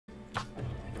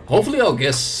Hopefully I'll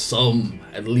get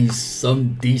at least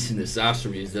some decent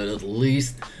accessories that at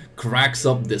least cracks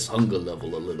up this hunger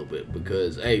level a little bit.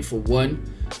 Because, hey, for one,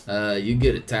 you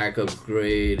get attack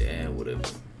upgrade and whatever.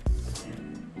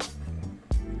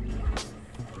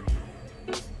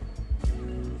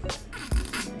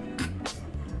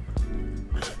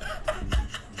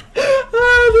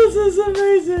 This is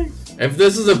amazing. If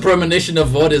this is a premonition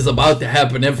of what is about to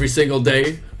happen every single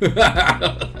day. Oh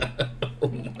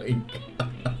my god.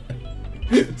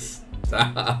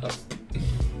 Stop.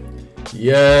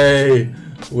 Yay.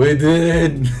 We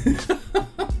did it.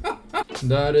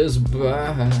 That is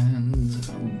bad.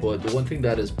 But the one thing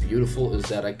that is beautiful is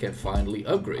that I can finally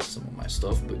upgrade some of my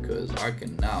stuff, because I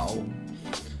can now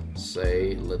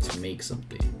say, let's make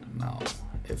something. Now,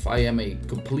 if I am a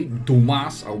complete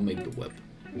dumbass, I'll make the weapon.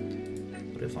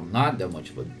 But if I'm not that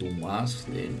much of a dumbass,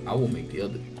 then I will make the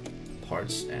other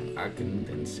parts, and I can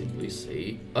then simply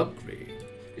say upgrade.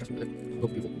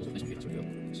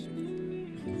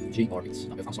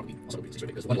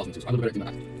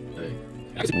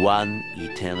 One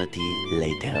eternity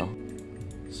later.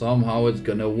 Somehow it's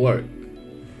gonna work.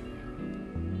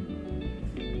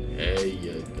 There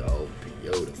you go,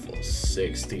 beautiful.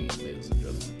 16, ladies and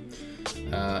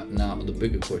gentlemen. Now the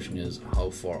bigger question is,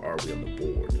 how far are we on the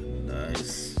board?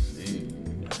 Nice.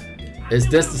 Is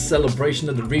this the celebration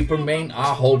of the Reaper main?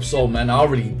 I hope so, man. I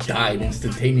already died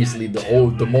instantaneously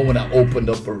the moment I opened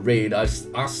up a raid. I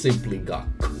simply got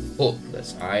cooked.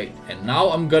 That's alright. And now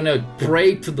I'm gonna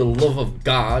pray to the love of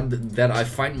God that I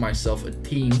find myself a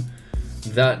team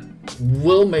that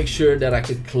will make sure that I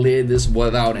could clear this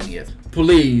without any effort.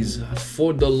 Please,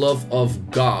 for the love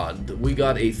of God, we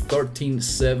got a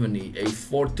 1370, a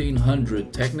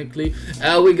 1400 technically,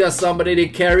 and we got somebody to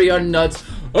carry our nuts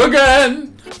again.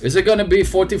 Is it gonna be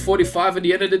 1445 at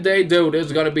the end of the day? Dude,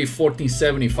 it's gonna be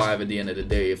 1475 at the end of the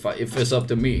day if it's up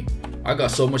to me. I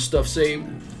got so much stuff saved.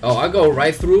 Oh, I go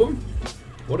right through them?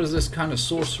 What is this kind of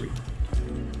sorcery?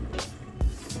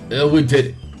 Yeah, we did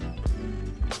it.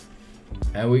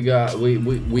 And we got at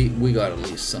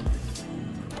least something.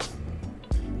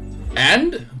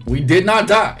 And we did not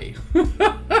die.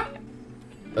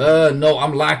 No,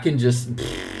 I'm lacking just...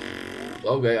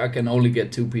 Okay, I can only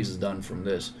get 2 pieces done from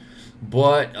this.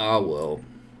 But, well.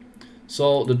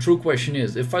 So, the true question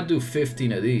is, if I do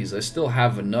 15 of these, I still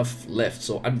have enough left.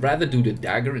 So, I'd rather do the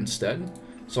dagger instead.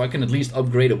 So, I can at least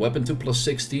upgrade a weapon to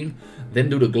 +16. Then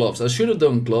do the gloves. I should have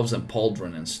done gloves and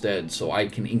pauldron instead, so I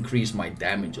can increase my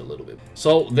damage a little bit.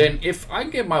 So, then if I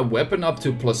get my weapon up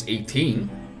to +18...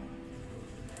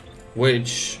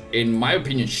 which, in my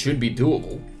opinion, should be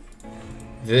doable,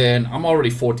 then I'm already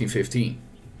 14-15.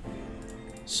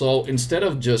 So instead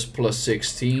of just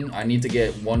 +16, I need to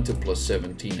get 1 to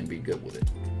 +17 and be good with it.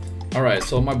 Alright,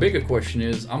 so my bigger question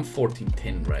is, I'm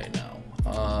 14-10 right now.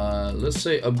 Let's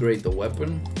say upgrade the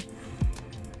weapon.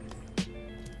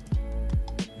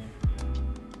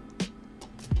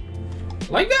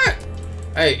 Like that!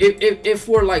 Hey, if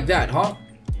we're like that, huh?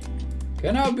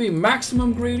 Can I be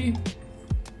maximum greedy?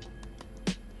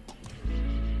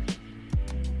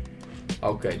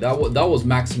 Okay, that was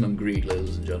maximum greed,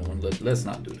 ladies and gentlemen. Let's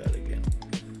not do that again.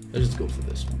 Let's just go for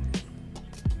this one.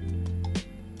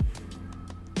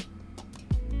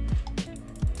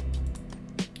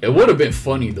 It would have been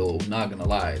funny though, not gonna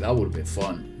lie. That would have been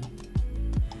fun.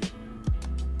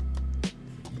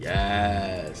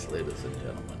 Yes, ladies and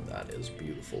gentlemen, that is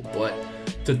beautiful. But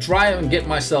to try and get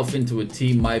myself into a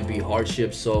team might be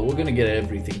hardship, so we're gonna get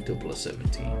everything to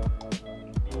 +17.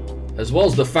 As well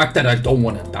as the fact that I don't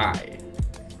want to die.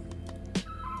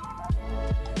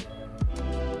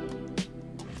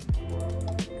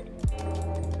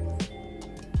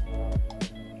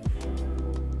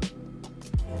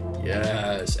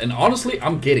 Yes, and honestly,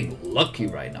 I'm getting lucky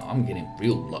right now. I'm getting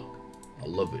real luck. I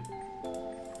love it.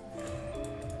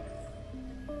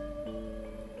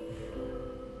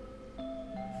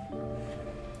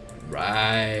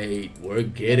 Right, we're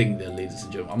getting there, ladies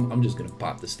and gentlemen. I'm just gonna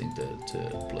pop this thing to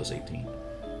 +18.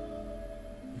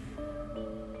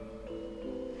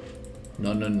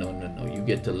 No. You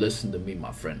get to listen to me,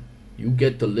 my friend. You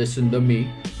get to listen to me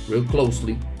real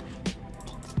closely,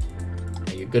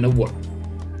 and you're gonna work.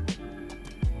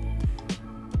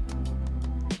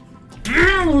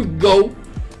 There we go.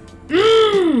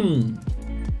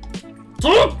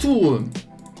 Talk to him.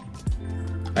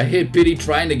 I hit pity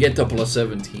trying to get to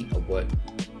 +17 or what?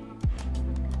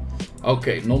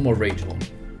 Okay, no more rage homing.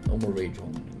 No more rage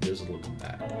homing. This is looking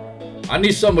bad. I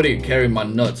need somebody to carry my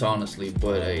nuts, honestly.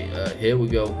 But hey, here we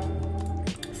go.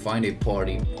 Find a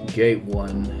party. Gate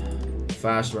 1.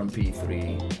 Fast run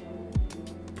P3.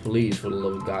 Please, for the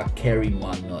love of God, carry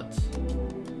my nuts.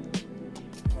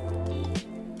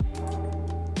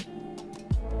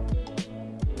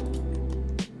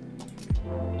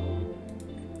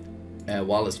 And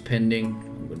while it's pending,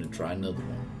 I'm gonna try another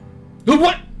one. Good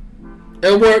what?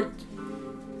 It worked.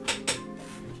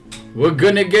 We're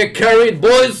gonna get carried,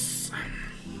 boys.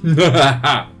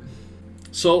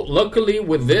 So luckily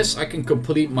with this, I can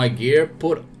complete my gear,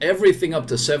 put everything up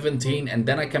to 17, and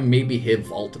then I can maybe hit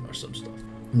Vaulting or some stuff.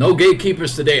 No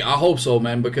gatekeepers today. I hope so,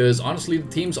 man, because honestly, the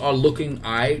teams are looking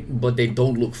aight, but they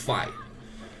don't look fire.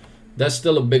 That's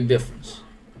still a big difference.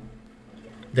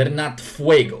 They're not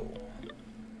fuego.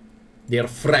 They're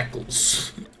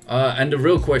freckles. And the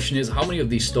real question is, how many of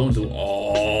these stones do...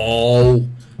 Oh,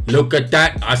 look at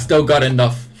that. I still got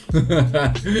enough.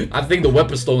 I think the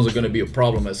weapon stones are going to be a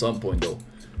problem at some point, though.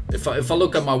 If I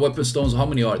look at my weapon stones, how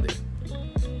many are there?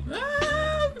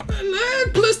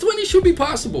 Plus 20 should be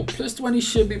possible. Plus 20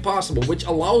 should be possible, which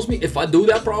allows me, if I do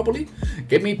that properly,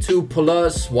 get me to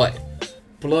plus what?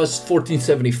 Plus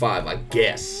 1475, I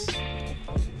guess.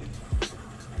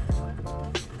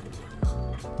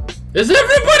 Is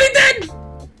everybody dead?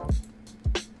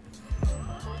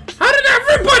 How did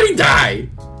everybody die?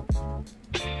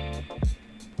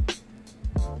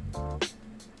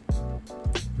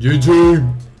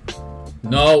 GG.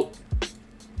 No.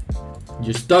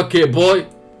 You're stuck here, boy.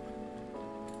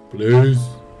 Please.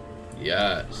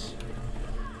 Yes.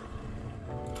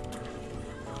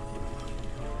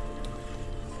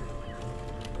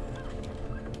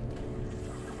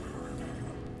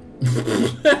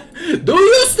 Do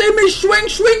you see me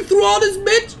swing through all this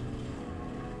bitch?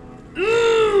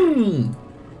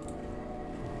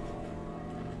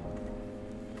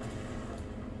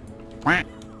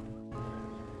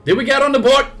 Did we get on the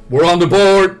board? We're on the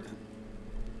board.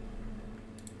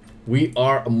 We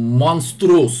are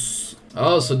monstrous.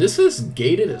 Oh, so this is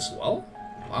gated as well?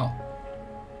 Wow.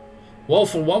 Well,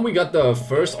 for one, we got the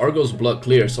first Argos Blood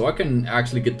clear, so I can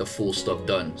actually get the full stuff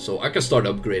done. So I can start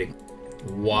upgrading.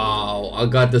 Wow, I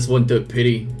got this one to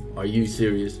pity. Are you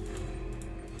serious?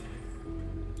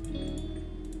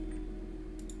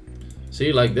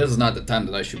 See, like, this is not the time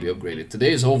that I should be upgraded.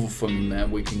 Today is over for me,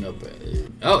 man. Waking up.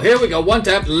 Oh, here we go. One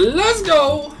tap. Let's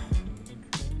go.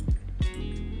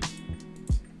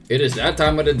 It is that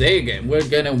time of the day again. We're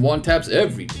getting one taps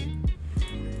every day.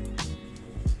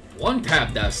 One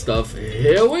tap that stuff.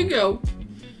 Here we go.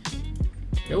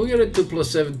 Can we get a 2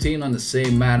 plus 17 on the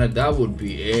same mana? That would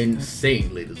be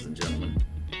insane, ladies and gentlemen.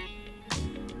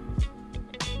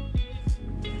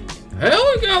 Here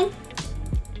we go.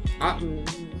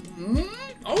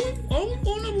 Oh,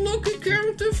 on a lucky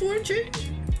character for a change.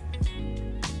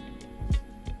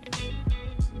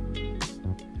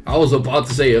 I was about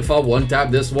to say, if I one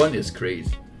tap this one, it's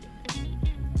crazy.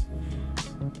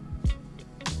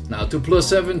 Now 2 plus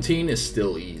 17 is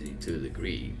still easy to a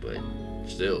degree, but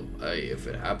still, hey, if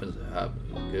it happens, it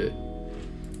happens. It's good.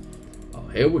 Oh,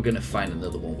 here we're gonna find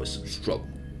another one with some struggle.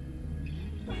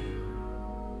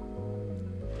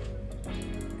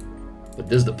 But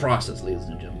this is the process, ladies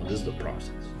and gentlemen. This is the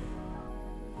process.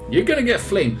 You're gonna get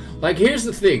flamed. Like, here's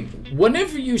the thing.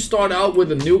 Whenever you start out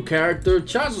with a new character,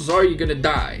 chances are you're gonna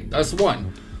die. That's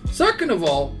one. Second of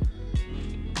all,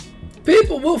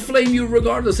 people will flame you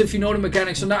regardless if you know the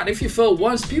mechanics or not. If you fail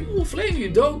once, people will flame you.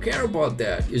 Don't care about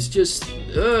that. It's just,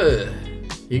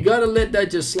 you gotta let that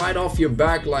just slide off your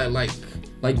back like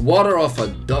water off a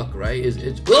duck, right?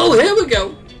 Oh, here we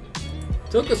go.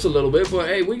 Took us a little bit, but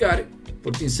hey, we got it.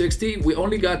 1460. We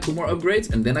only got 2 more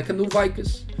upgrades, and then I can do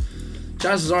Vicus.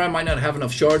 Chances are I might not have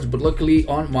enough shards, but luckily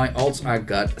on my alts I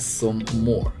got some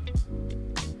more.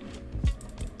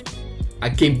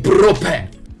 I came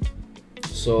prepared.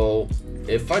 So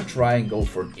if I try and go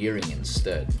for an earring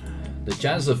instead, the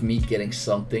chance of me getting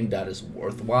something that is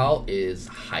worthwhile is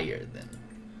higher than.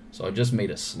 So I just made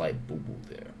a slight boo-boo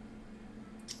there.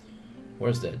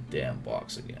 Where's that damn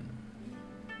box again?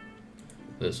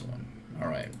 This one.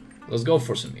 Alright. Let's go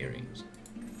for some earrings.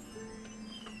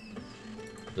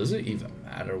 Does it even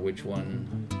matter which one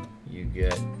you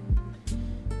get?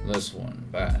 This one,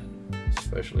 bad.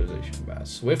 Specialization, bad.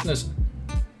 Swiftness.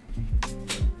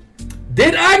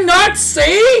 Did I not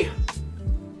say?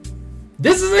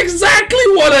 This is exactly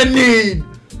what I need.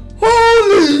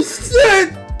 Holy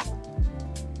shit.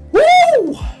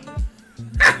 Woo!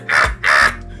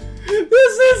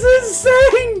 This is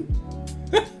insane.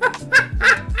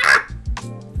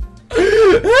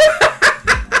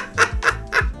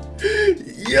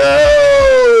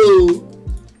 Yo!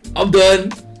 I'm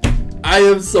done. I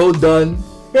am so done.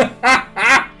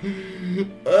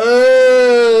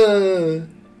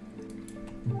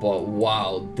 But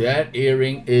wow, that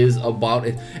earring is about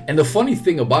it. And the funny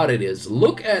thing about it is,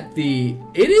 look at the...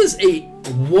 It is a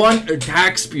 1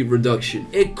 attack speed reduction.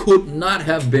 It could not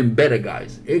have been better,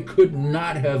 guys. It could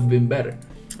not have been better.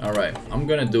 All right, I'm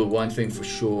gonna do one thing for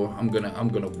sure. I'm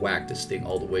gonna whack this thing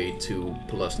all the way to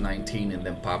plus 19 and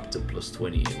then pop it to plus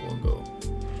 20 in one go.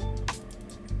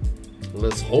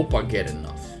 Let's hope I get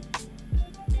enough.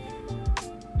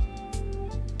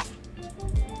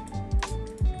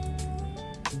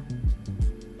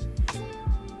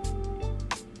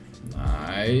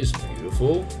 Nice,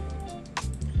 beautiful.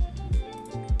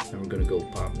 And we're gonna go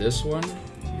pop this one.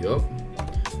 Yup.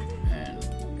 And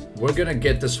we're gonna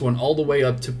get this one all the way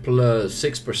up to plus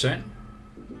 6%.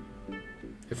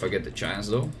 If I get the chance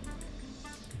though.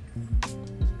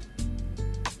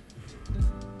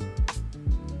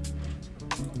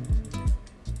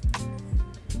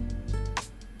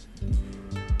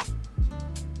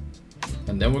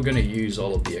 And then we're gonna use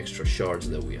all of the extra shards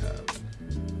that we have.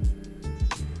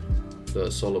 The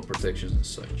solar protections and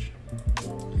such.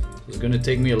 It's gonna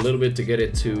take me a little bit to get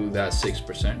it to that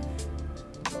 6%.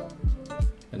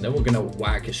 And then we're gonna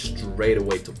whack it straight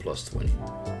away to plus 20.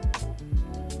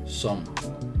 Some.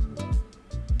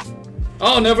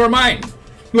 Oh, never mind!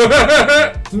 This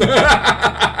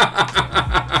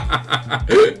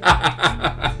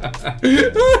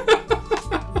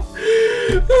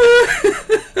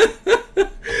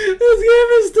game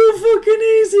is too fucking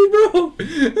easy, bro!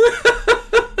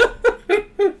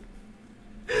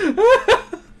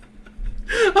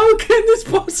 How can this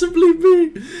possibly be?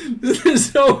 This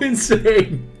is so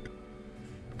insane.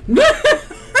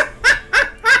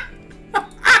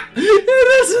 It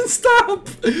doesn't stop.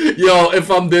 Yo, if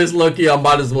I'm this lucky, I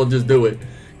might as well just do it.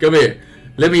 Come here.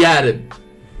 Let me add it.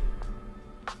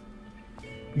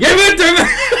 Give it to me.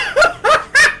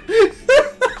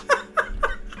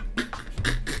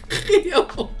 Yo.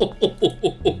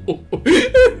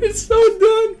 It's so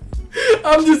done.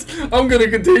 I'm gonna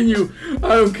continue.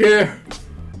 I don't care.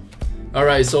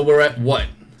 Alright, so we're at what?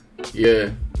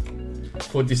 Yeah.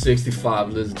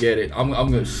 2065, let's get it. I'm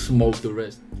gonna smoke the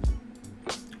rest.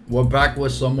 We're back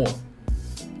with some more.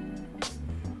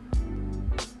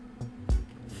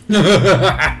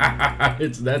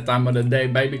 It's that time of the day,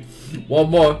 baby. One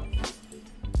more.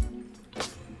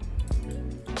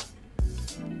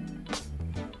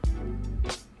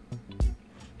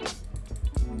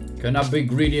 Can I be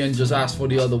greedy and just ask for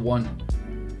the other one?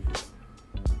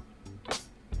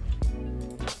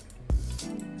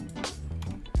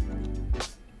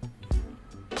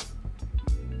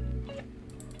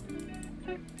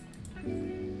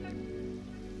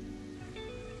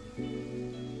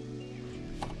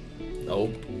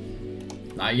 Nope.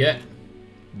 Not yet.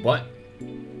 But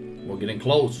we're getting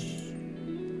close.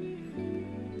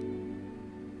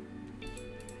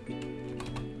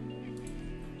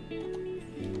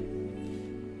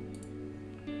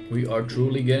 We are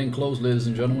truly getting close, ladies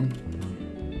and gentlemen.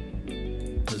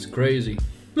 It's crazy.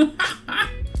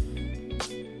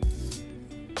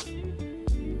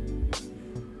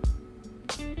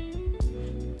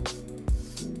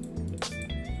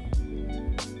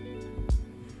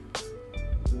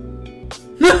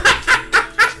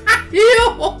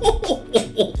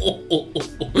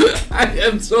 I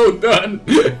am so done.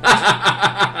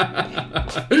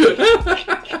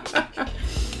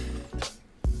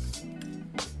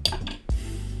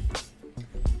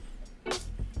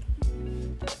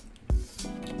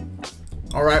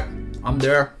 All right, I'm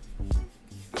there.